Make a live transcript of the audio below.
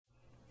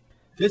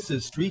This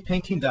is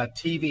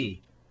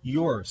streetpainting.tv,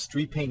 your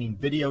street painting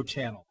video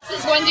channel.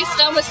 This is Wendy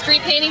Stum with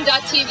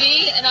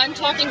streetpainting.tv, and I'm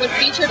talking with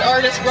featured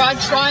artist Rod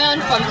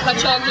Tryon from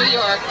Cutchogue, New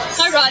York.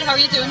 Hi Rod, how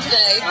are you doing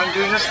today? I'm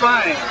doing just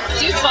fine.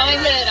 Do you find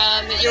that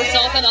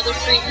yourself and other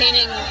street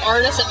painting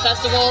artists at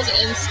festivals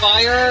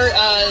inspire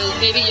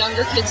maybe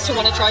younger kids to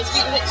want to try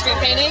street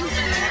painting?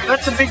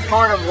 That's a big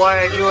part of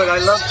why I do it.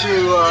 I love to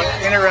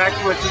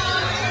interact with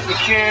the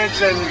kids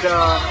and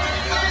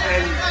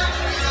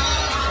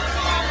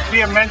be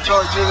a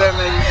mentor to them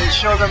and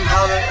show them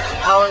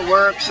how it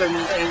works, and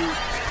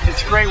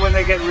it's great when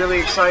they get really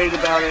excited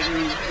about it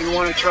and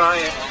want to try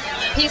it.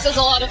 Piece is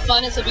a lot of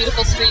fun. It's a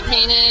beautiful street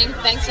painting.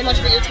 Thanks so much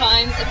for your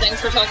time, and thanks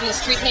for talking to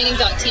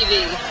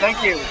streetpainting.tv.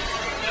 Thank you.